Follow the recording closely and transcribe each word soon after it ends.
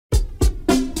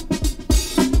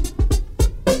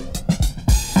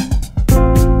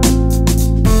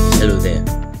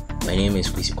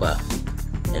is equal.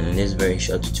 And in this very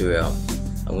short tutorial,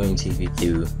 I'm going to take you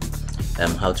through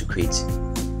how to create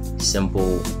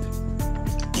simple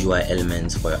UI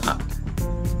elements for your app.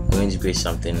 I'm going to create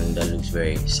something that looks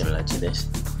very similar to this.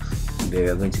 We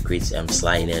are going to create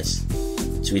sliders,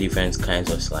 two different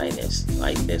kinds of sliders,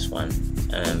 like this one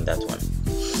and that one.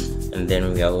 And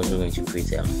then we are also going to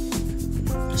create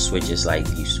switches like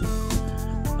these two.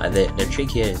 The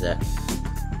trick here is that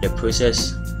the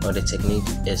process or the technique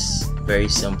is very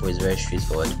simple, it's very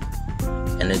straightforward,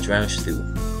 and it runs through.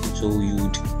 So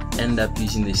you'd end up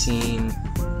using the same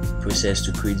process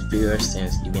to create various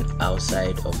things even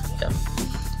outside of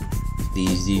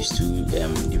these two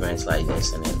different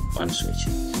sliders and then one switch.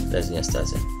 Let's get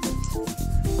started.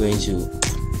 I'm going to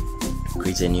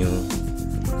create a new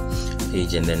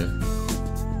page and then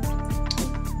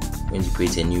I'm going to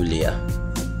create a new layer.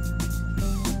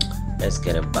 Let's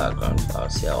get a background for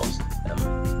ourselves. I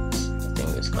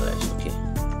think this color is okay.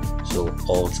 So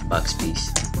Alt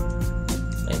backspace,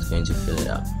 and it's going to fill it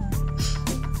up.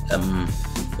 I'm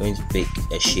going to pick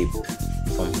a shape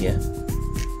from here.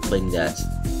 Click that.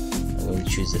 I'm going to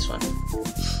choose this one.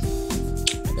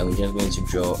 And we're just going to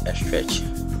draw a stretch,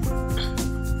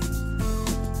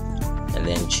 and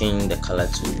then change the color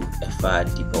to a far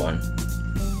deeper one.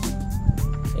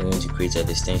 I'm going to create a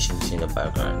distinction between the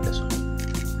background and this one.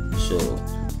 So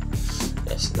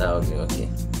yes, that will be okay.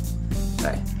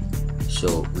 Right,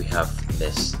 so we have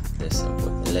this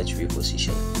simple. Let's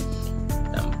reposition.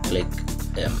 Click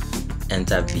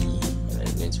enter V, and then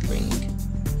I'm going to bring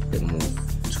the move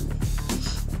tool.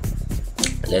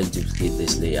 Let's duplicate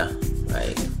this layer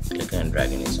by clicking and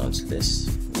dragging it onto this,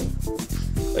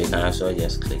 or you can also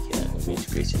just click here and I'm going to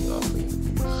create a new one for you.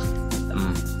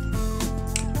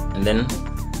 And then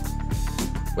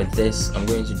with this, I'm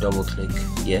going to double click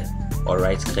here or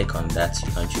right click on that.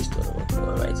 You can choose to double click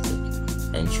or right click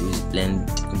and choose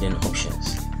blending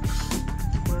options.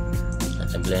 And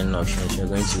the blending options, you're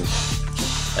going to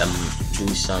do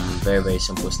some very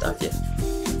simple stuff here.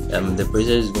 The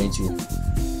process is going to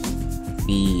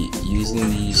be using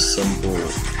these simple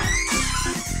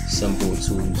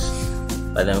tools,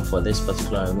 but then for this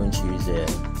particular, I'm going to use the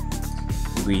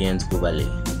gradient overlay.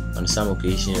 On some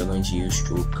occasions, you're going to use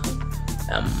stroke,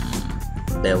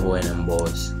 bevel and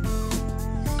emboss,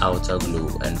 outer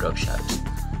glow, and drop shadows.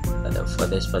 But for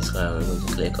this particular, I'm going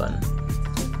to click on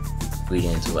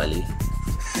gradient overlay,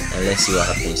 and let's see what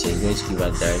happens. So it's going to give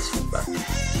us direct feedback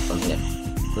from here.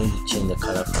 I'm going to change the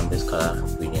color from this color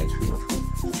gradient wheel.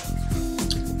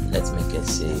 Let's make it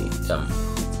say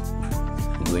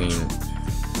green.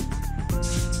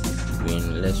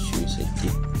 Let's choose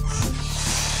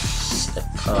a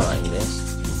color like this.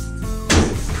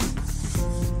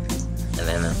 And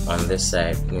then on this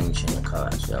side, we're going to change the color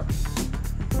as well.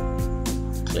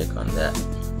 Click on that,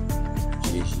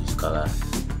 choose use color,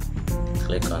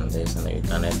 click on this, and then you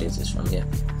can edit this from here.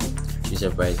 Choose a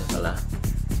brighter color,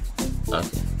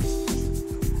 okay,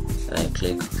 and then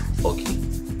click OK.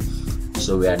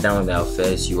 So we are done with our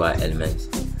first UI element,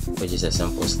 which is a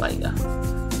simple slider.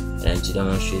 And to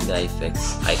demonstrate the effect,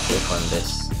 I click on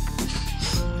this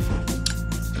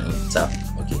and tap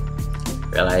OK.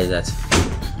 Realize that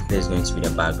there's going to be the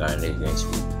background, there's going to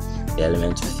be the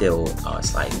element to fill our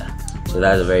slider. So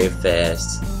that's the very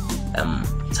first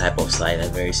type of slider,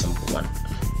 very simple one.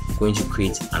 I'm going to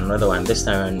create another one. This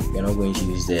time we're not going to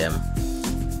use the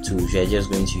tools, we're just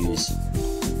going to use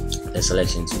the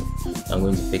selection tool. I'm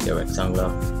going to pick a rectangular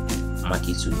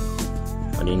marquee tool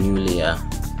on the new layer.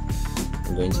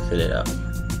 I'm going to fill it up,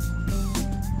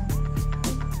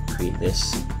 create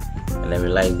this, and then we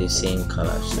like the same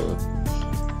color, so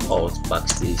Alt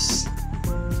backspace,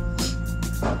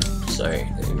 sorry,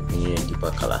 we need a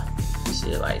deeper color,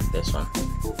 say like this one.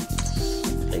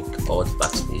 Click Alt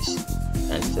backspace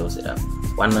and fills it up.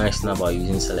 One nice thing about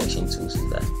using selection tools is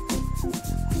that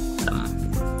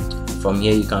from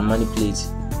here you can manipulate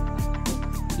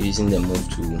using the move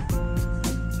tool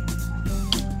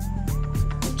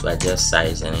to adjust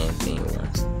size and anything you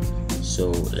want.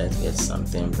 So let's get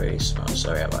something very small.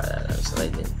 Sorry about that. I'll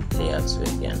select the layout to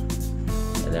again,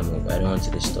 and then move. I don't want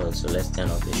to distort, so let's turn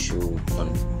off the show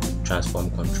on transform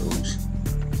controls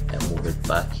and move it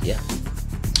back here.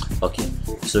 Okay,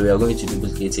 so we are going to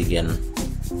duplicate again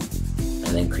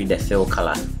and then create the fill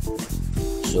color.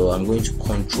 So I'm going to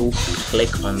control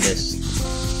click on this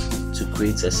to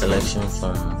create a selection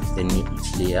from the new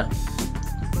layer.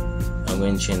 I'm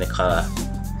going to change the color,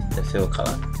 the fill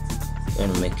color. I'm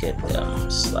going to make it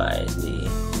slightly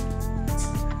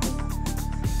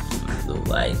blue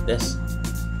like this.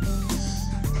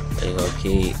 Click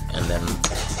OK, and then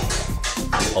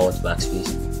Alt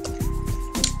backspace,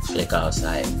 click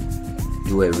outside,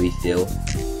 do a refill.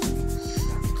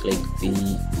 Click V,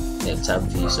 tap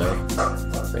V, sorry,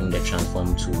 bring the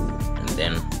transform tool, and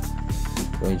then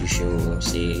I'm going to show,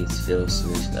 say it fills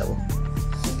smooth level.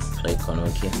 Click on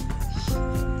OK,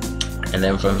 and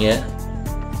then from here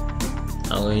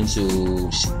I'm going to,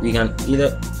 we can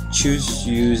either choose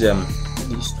to use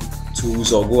these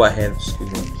tools, or go ahead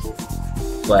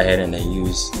and then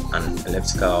use an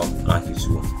elliptical marquee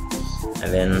tool.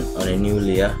 And then on a new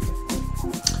layer,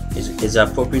 it's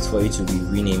appropriate for you to be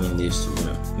renaming this to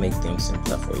make things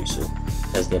simpler for you. So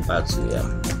let's get back to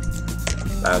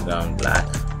background black,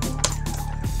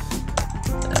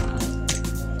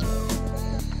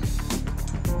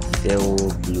 fill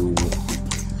blue,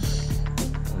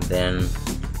 and then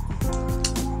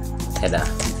header.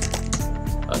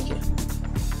 Okay,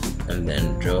 and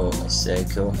then draw a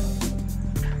circle.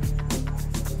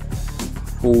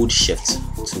 Hold shift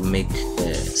to make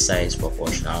the size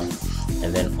proportional,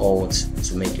 and then alt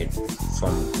to make it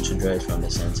to draw it from the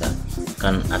center. You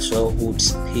can as well hold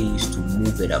space to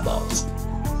move it about.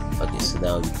 Okay, so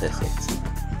that would be perfect,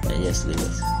 and just leave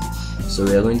it. So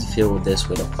we are going to fill this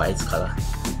with a white color.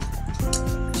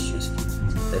 Let's choose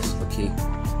this. Okay,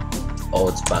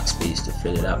 alt backspace to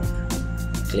fill it up.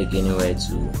 Click anywhere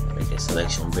to make a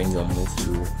selection. Bring your move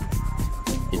tool.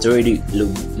 It already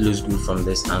looks good from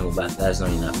this angle, but that's not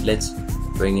enough. Let's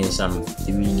bring in some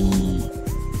 3D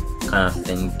kind of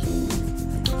thing to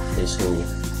this whole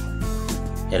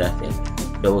header thing.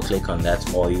 Double click on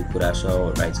that, or you could as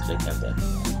well right click and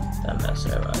then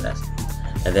sorry about that.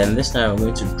 And then this time I'm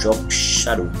going to drop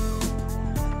shadow.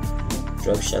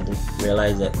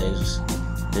 Realize that there's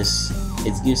this,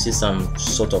 it gives you some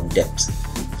sort of depth.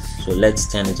 So let's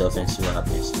turn it off and see what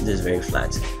happens. This is very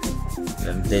flat,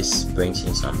 and this brings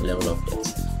in some level of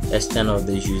depth. Let's turn off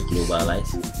this use global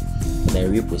light, and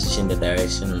then reposition the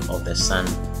direction of the sun,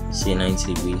 say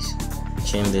 90 degrees.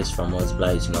 Change this from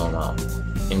multiply to normal.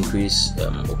 Increase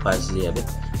opacity a bit.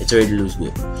 It already looks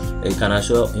good. You can as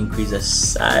well increase the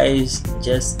size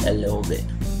just a little bit.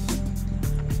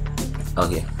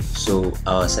 Okay, so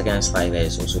our second slider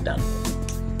is also done.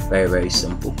 Very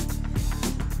simple.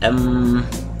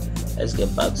 Let's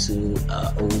get back to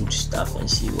our old stuff and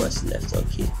see what's left.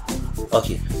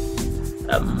 Okay,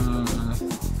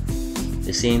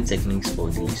 the same techniques for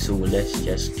these, so let's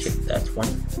just keep that one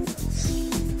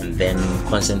and then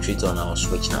concentrate on our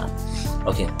switch now.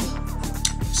 Okay,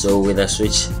 so with a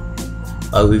switch,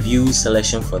 we've used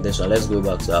selection for this one. Let's go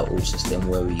back to our old system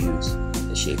where we use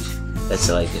the shape. Let's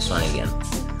select this one again,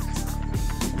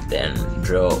 then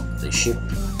draw the shape.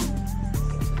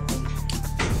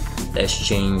 Let's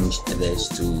change this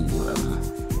to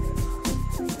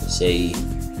say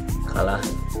color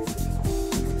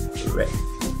red.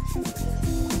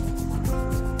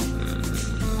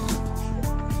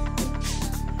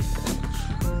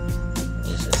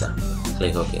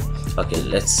 Click OK. Okay,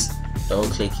 let's double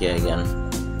click here again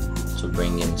to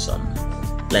bring in some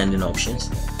blending options,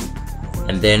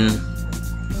 and then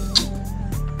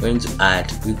we're going to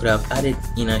add, we could have added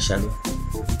inner shadow,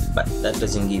 but that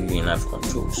doesn't give you enough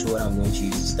control. So what I'm going to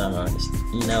use this time around is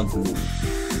inner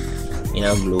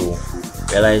glow.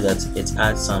 Realize that it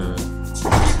adds some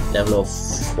level of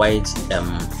white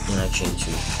inner change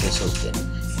to this whole thing.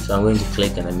 So I'm going to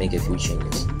click and then make a few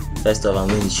changes. First off, I'm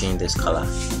going to change this color,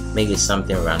 make it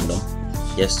something random,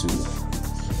 just to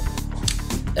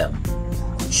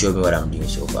show me what I'm doing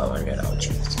so far. When I'll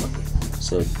change it. Okay,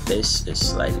 so this is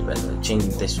slightly better. Change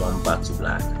this one back to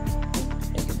black,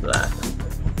 make it black.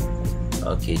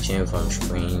 Okay, change from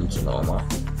screen to normal,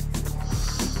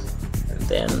 and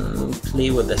then play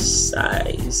with the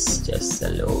size just a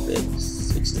little bit.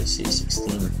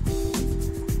 16.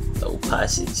 The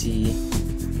opacity,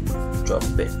 drop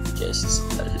it just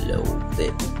a little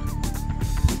bit.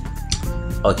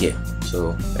 Okay,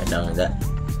 so we're done with that.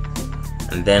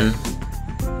 And then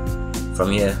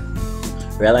from here,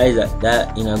 realize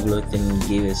that inner glow thing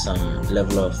gave it some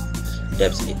level of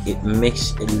depth. It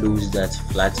makes it lose that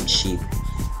flat shape,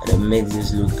 and it makes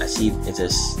this look as if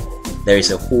there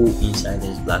is a hole inside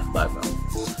this black background.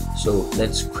 So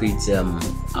let's create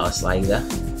our slider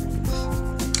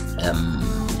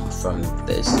from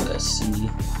this. Let's see.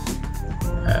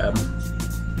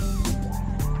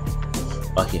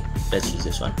 Okay, let's use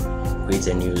this one. Create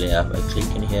a new layer by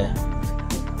clicking here,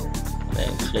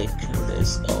 then click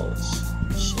this. Oh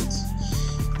shit.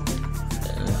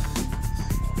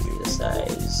 Reduce the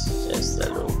size just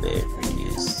a little bit.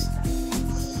 Reduce.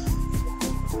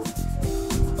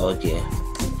 Okay,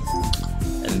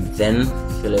 and then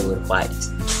fill it with white.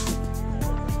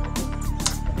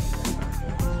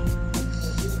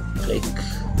 Click.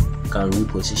 Can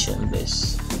reposition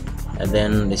this and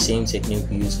then the same technique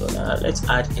we use for that. Let's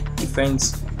add a different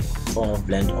form of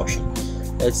blend option.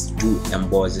 Let's do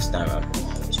emboss this time around.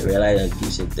 So realize that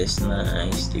gives it this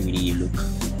nice 3D look,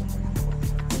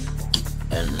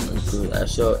 and we could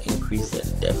also increase the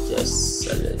depth just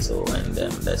a little, and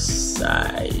then the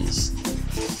size,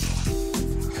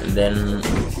 and then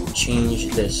change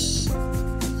this.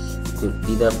 You could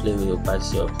either play with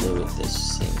opacity or play with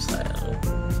this same style,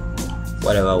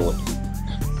 whatever would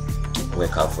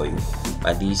work out for you,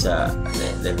 but these are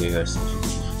the various.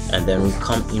 And then we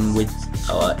come in with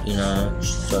our inner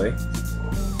story.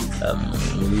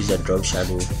 We use a drop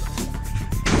shadow,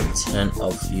 turn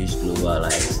off use global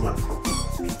light,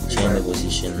 change the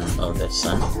position of the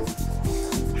sun.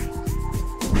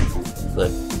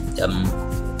 But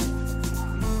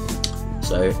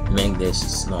sorry, make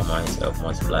this normal instead of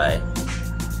multiply.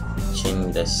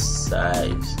 Change the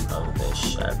size of the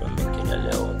shadow, make it a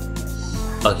little.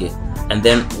 Okay, and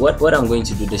then what I'm going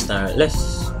to do this time,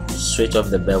 let's switch off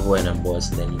the bevel and emboss,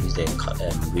 and then use the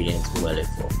gradient overlay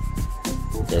for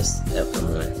just a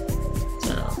moment.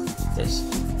 Turn off this,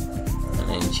 and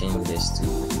then change this to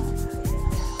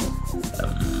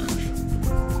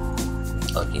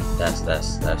okay, that's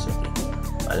okay.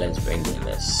 But let's bring in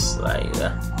the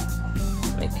slider,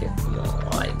 make it more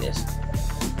like this.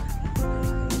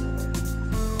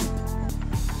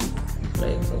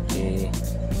 Like okay,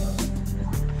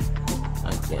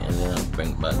 and then I'll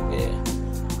bring back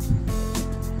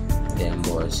the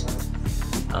emboss.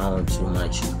 I don't want too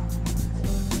much.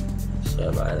 Sorry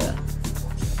about that.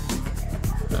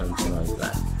 Not too much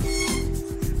black.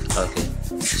 Okay,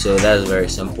 so that's very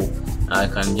simple. I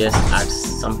can just add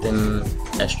something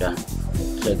extra.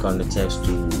 Click on the text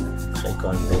to click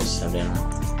on this, and then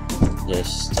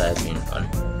just type in on.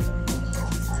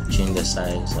 Change the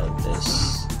size of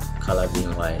this color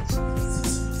being white.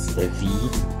 The V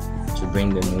to bring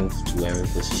the move to and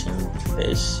reposition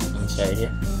this inside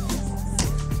here.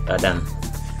 Done.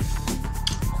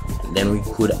 And then we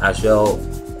could as well,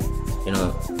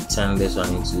 turn this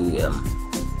one into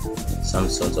some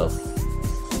sort of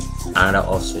another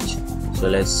off switch. So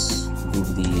let's group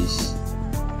these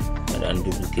and then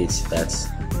duplicate that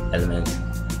element.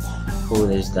 Pull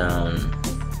this down,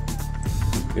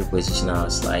 reposition our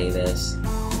sliders,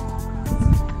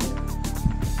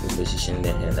 reposition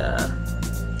the header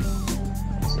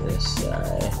to the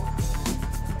side.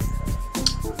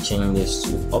 Change this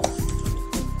to off.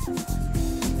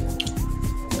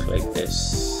 Click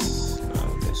this. Now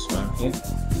this one here.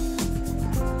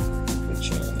 We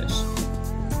change this.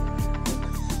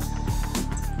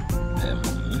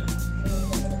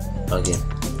 Okay.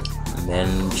 And then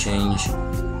change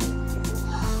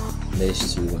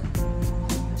this to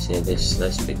say this.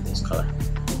 Let's pick this color.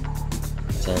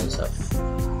 Turns off.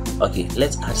 Okay.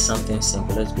 Let's add something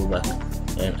simple. Let's go back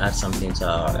and add something to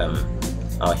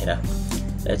our header.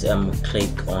 Let's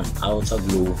click on outer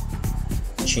glow,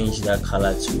 change that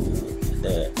color to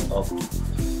the off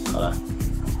color,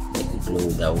 make it glow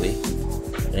that way,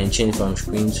 and then change from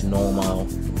screen to normal,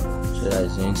 so that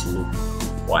it's going to look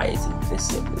white and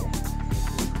visible.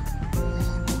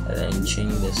 And then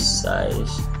change the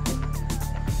size,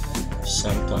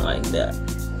 something like that.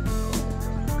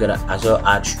 We're gonna as well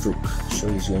add stroke, so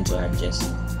it's going to add just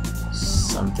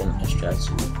something extra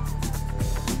to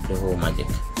the whole magic.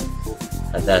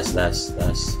 That's a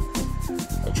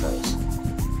choice.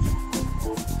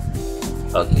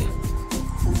 Okay,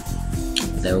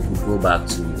 then we could go back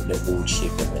to the old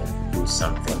shape and then do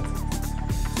something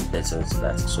better to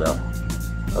that as well.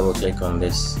 I will click on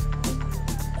this,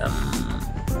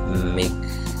 make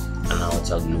an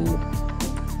outer glow,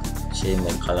 change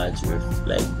the color to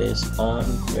reflect this on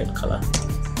red color.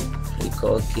 Click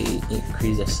OK,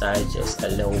 increase the size just a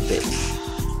little bit.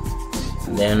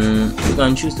 Then you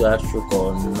can choose to add stroke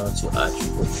or not to add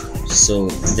stroke. So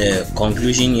the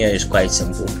conclusion here is quite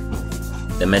simple.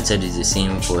 The method is the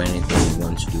same for anything you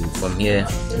want to do. From here,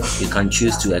 you can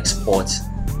choose to export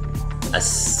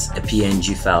as a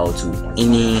PNG file to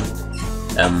any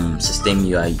system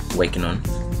you are working on,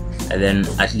 and then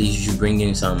at least you bring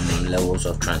in some levels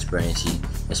of transparency,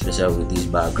 especially with these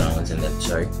backgrounds, and then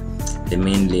the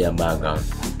main layer background,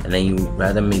 and then you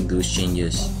rather make those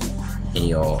changes in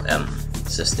your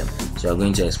system. So you're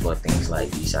going to export things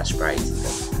like these as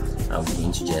sprites, and I'm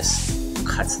going to just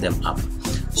cut them up.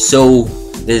 So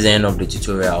this is the end of the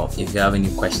tutorial. If you have any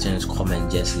questions,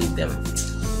 comment, just leave them in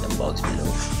the box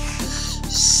below.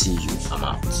 See you. I'm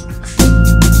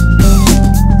out.